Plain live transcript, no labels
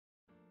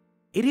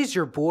It is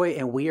your boy,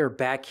 and we are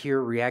back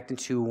here reacting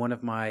to one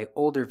of my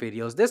older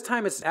videos. This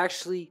time it's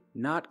actually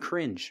not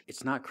cringe.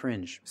 It's not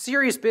cringe.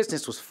 Serious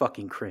Business was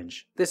fucking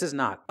cringe. This is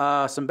not.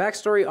 Some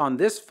backstory on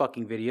this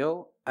fucking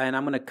video, and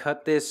I'm gonna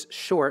cut this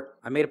short.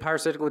 I made a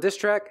Pyrocynical diss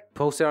track,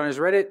 posted on his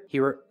Reddit. He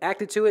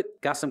reacted to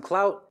it, got some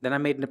clout. Then I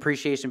made an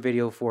appreciation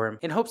video for him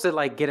in hopes to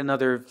like get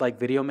another like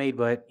video made,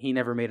 but he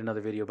never made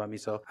another video about me.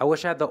 So I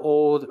wish I had the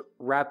old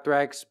Rap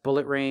Thrax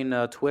Bullet Rain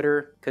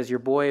Twitter, because your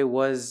boy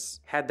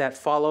had that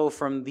follow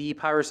from the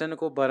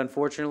Pyrocynical, but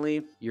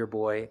unfortunately, your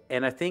boy.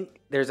 And I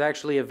think there's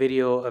actually a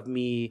video of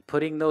me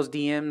putting those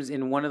DMs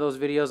in one of those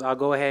videos. I'll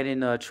go ahead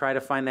and try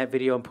to find that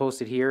video and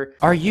post it here.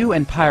 Are you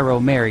and Pyro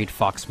married,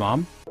 Fox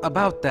Mom?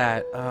 About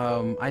that,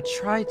 I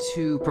tried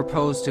to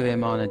propose to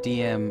him on a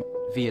DM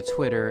via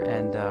Twitter,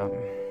 and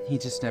he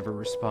just never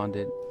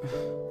responded.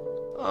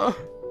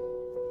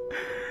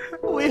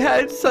 We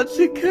had such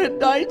a good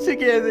night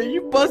together.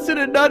 You busted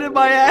a nut in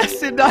my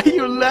ass and now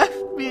you left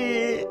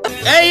me.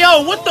 Hey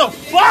yo, what the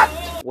fuck?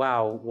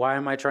 Wow, why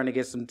am I trying to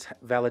get some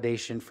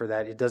validation for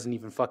that? It doesn't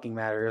even fucking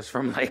matter. It's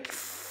from like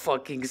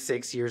fucking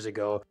 6 years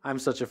ago. I'm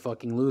such a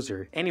fucking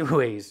loser.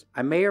 Anyways,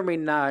 I may or may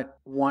not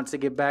want to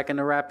get back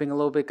into rapping a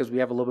little bit because we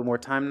have a little bit more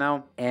time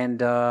now. And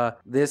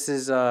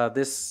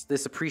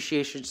this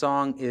appreciation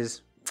song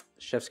is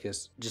chef's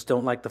kiss. Just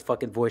don't like the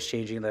fucking voice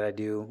changing that I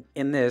do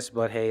in this,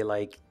 but hey,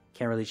 like,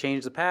 can't really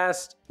change the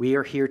past. We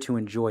are here to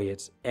enjoy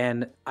it.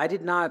 And I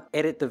did not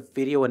edit the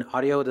video and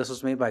audio. This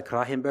was made by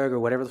Krahenberg or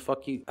whatever the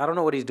fuck I don't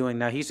know what he's doing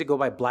now. He used to go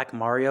by Black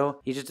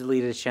Mario. He just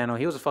deleted his channel.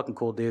 He was a fucking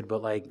cool dude,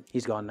 but like,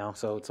 he's gone now.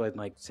 So it's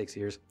like 6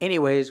 years.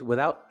 Anyways,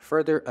 without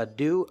further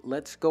ado,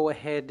 let's go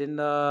ahead and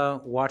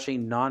watch a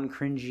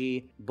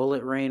non-cringy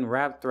Bullet Rain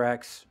Rap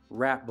Thrax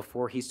rap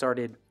before he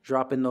started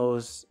dropping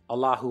those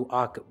Allahu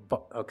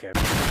Akbar. Okay.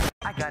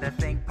 I gotta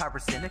thank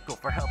Pyrocynical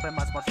for helping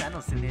my small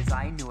channel. Soon as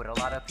I knew it, a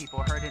lot of people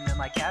hurting in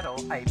like cattle.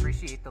 I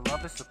appreciate the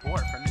love and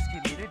support from this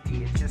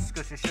community. It just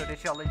goes to show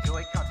that y'all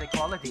enjoy content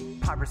quality.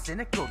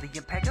 Pyrocynical, the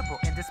impeccable,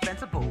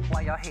 indispensable.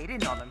 Why y'all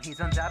hating on him? He's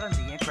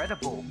undoubtedly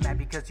incredible. Mad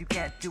because you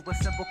can't do a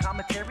simple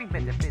commentary.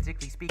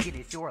 Metaphysically speaking,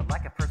 it's your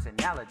lack of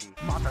personality.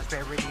 Montage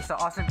parody, so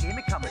awesome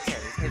gaming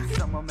commentaries. If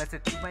someone messes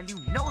with you, man, you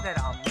know that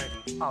I'm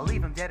ready. I'll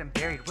leave him dead and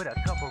buried with a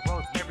couple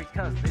roads married,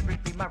 cause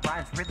lyrically my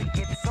rhymes really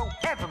hit so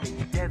heavily.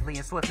 Deadly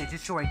and swiftly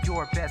destroying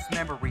your best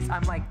memories.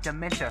 I'm like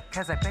dementia,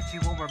 cause I bet you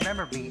won't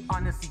remember me.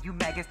 Honestly, you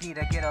maggots need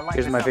to get a life.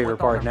 Here's my favorite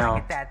part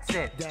now. That's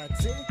it.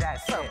 That's it.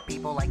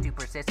 People like to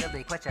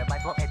persistently question my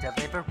flow and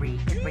delivery.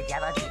 In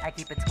reality, I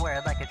keep it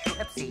square like a true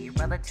MC.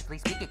 Relatively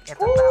speaking, it's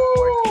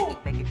about 4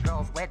 making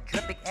girls wet,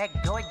 dripping, egg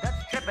going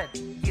nuts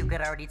tripping. You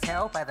could already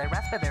tell by the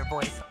rasp of their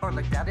voice, or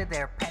look down at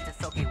their pants and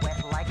soaking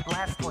wet like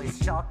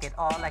Blastoise. Shock it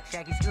all like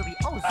Shaggy, Scooby,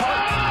 oh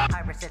zoinks!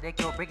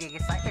 Pyrocynical bringing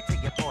excitement to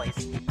your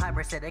voice.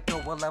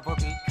 Pyrocynical will level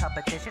the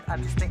competition.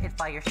 I'm just spitting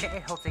fire shit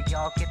and hope that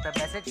y'all get the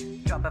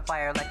message. Dropping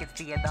fire like it's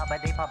Vietnam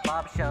and they pop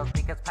bombshells,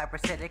 because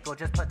Pyrocynical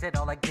just puts it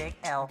all like Big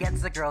L.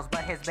 Gets the girls,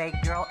 but his main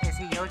girl is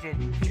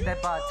Hyojin. Keep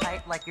that bond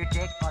tight like your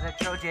dick on a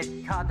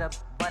Trojan condom.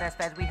 But as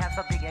fans, we have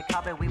something in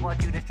common. We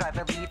want you to strive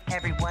and leave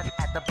everyone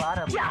at the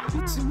bottom.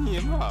 It's me,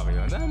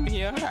 Mario, and I'm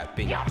here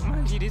rapping.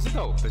 My shit is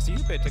dope, so you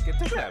better get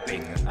to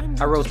rapping.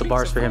 I wrote the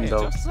bars for him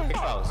though.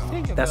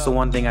 That's the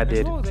one thing I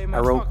did. I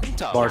wrote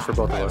bars for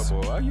both of us.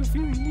 Are you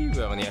feeling new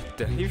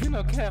yet? If you're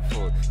not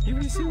careful, you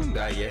will soon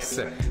die, yes.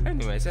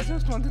 Anyways, I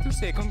just wanted to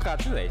say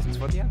congratulations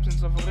for the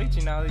absence of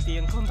originality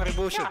and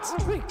contributions.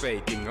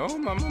 Clickbaiting, oh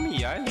mamma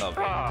mia, I love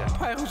it.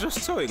 Pyro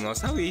just showing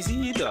us how easy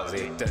he does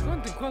it.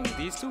 Content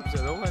quality is super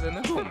lower than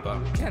a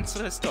Goomba.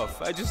 Cancerous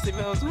stuff, I just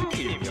developed with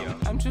premium.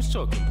 I'm just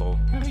joking, bro.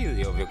 I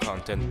really love your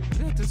content.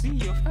 Glad to see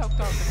you've helped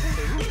out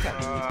the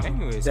content.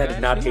 Anyways, that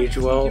did not age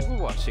well. Thank you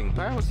for watching.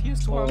 Pyro's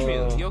here's to 1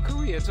 million. Your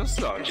career just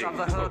started. It's on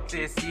the hook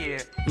this year.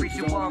 Reach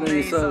Reach 1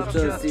 million subs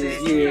just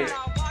this year.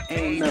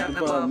 Ain't nothing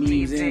but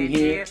memes in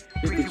here.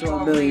 Reach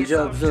 1 million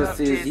subs just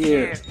this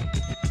year.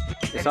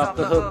 It's off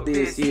the hook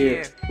this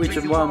year.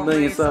 Reaching 1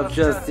 million subs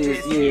just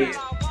this year.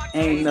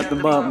 Ain't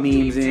nothing but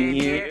memes in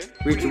here.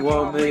 Reaching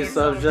 1 million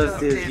subs just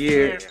this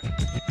year.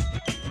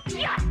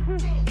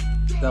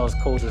 That was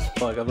cold as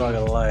fuck, I'm not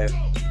gonna lie.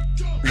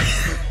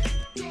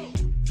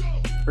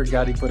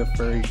 Forgot he put a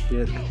furry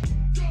shit.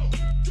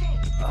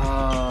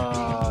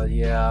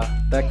 Yeah.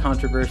 That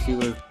controversy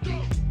with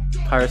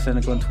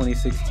Pyrocynical in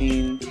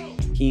 2016.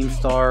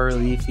 Keemstar,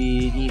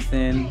 Leafy,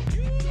 Ethan.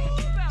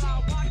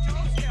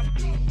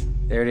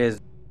 There it is.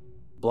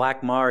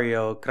 Black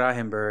Mario,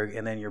 Krahenberg,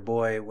 and then your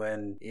boy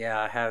when, yeah,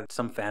 I had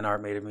some fan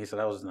art made of me, so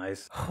that was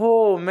nice.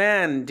 Oh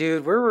man,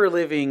 dude, we're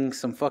reliving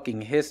some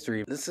fucking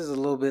history. This is a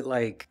little bit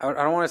like, I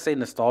don't want to say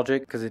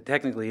nostalgic, because it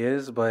technically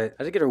is, but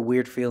I just get a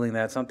weird feeling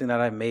that something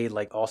that I made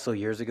like also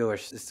years ago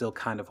is still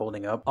kind of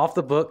holding up. Off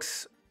the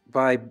Books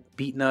by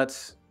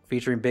Beatnuts,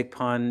 featuring Big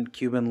Pun,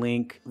 Cuban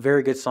Link.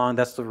 Very good song.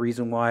 That's the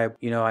reason why,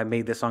 you know, I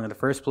made this song in the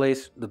first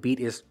place. The beat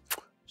is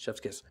Chef's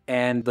kiss.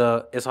 And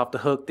it's off the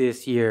hook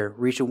this year.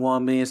 Reaching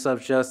 1 million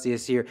subs just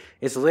this year.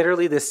 It's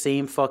literally the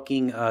same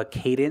fucking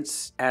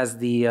cadence as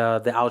the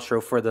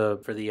outro for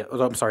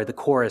the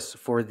chorus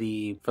for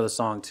the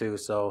song too.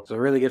 So it's a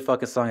really good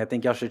fucking song. I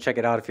think y'all should check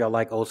it out if y'all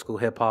like old school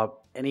hip hop.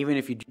 And even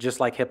if you just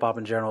like hip hop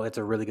in general, it's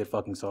a really good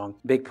fucking song.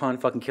 Big Pun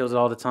fucking kills it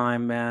all the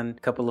time, man.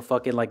 Couple of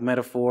fucking like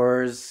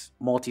metaphors,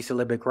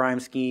 multi-syllabic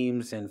rhyme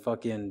schemes, and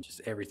fucking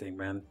just everything,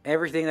 man.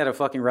 Everything that a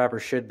fucking rapper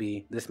should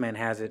be. This man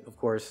has it, of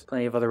course.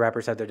 Plenty of other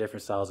rappers have their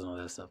different styles and all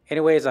that stuff.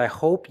 Anyways, I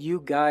hope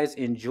you guys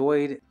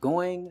enjoyed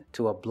going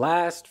to a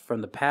blast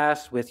from the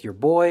past with your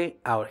boy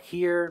out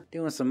here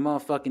doing some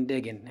motherfucking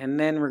digging. And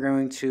then we're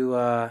going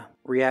to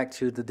react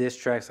to the diss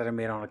tracks that I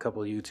made on a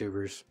couple of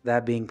YouTubers.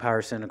 That being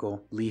Power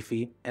Cynical,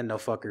 Leafy, and No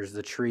Fuckers,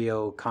 the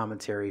trio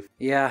commentary.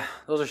 Yeah,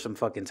 those are some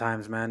fucking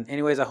times, man.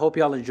 Anyways, I hope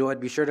y'all enjoyed.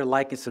 Be sure to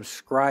like and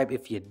subscribe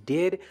if you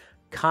did.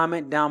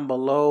 Comment down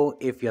below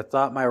if you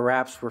thought my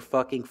raps were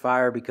fucking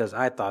fire, because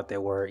I thought they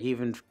were,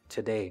 even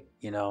today,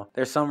 you know.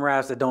 There's some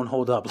raps that don't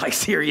hold up, like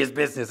Serious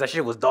Business. That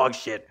shit was dog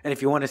shit. And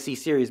if you want to see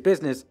Serious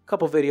Business, a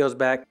couple videos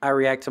back, I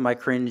react to my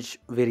cringe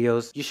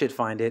videos. You should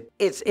find it.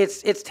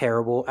 It's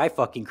terrible. I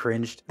fucking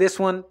cringed. This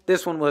one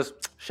was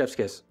chef's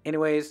kiss.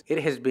 Anyways,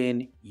 it has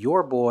been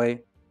your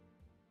boy,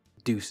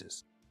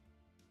 Deuces.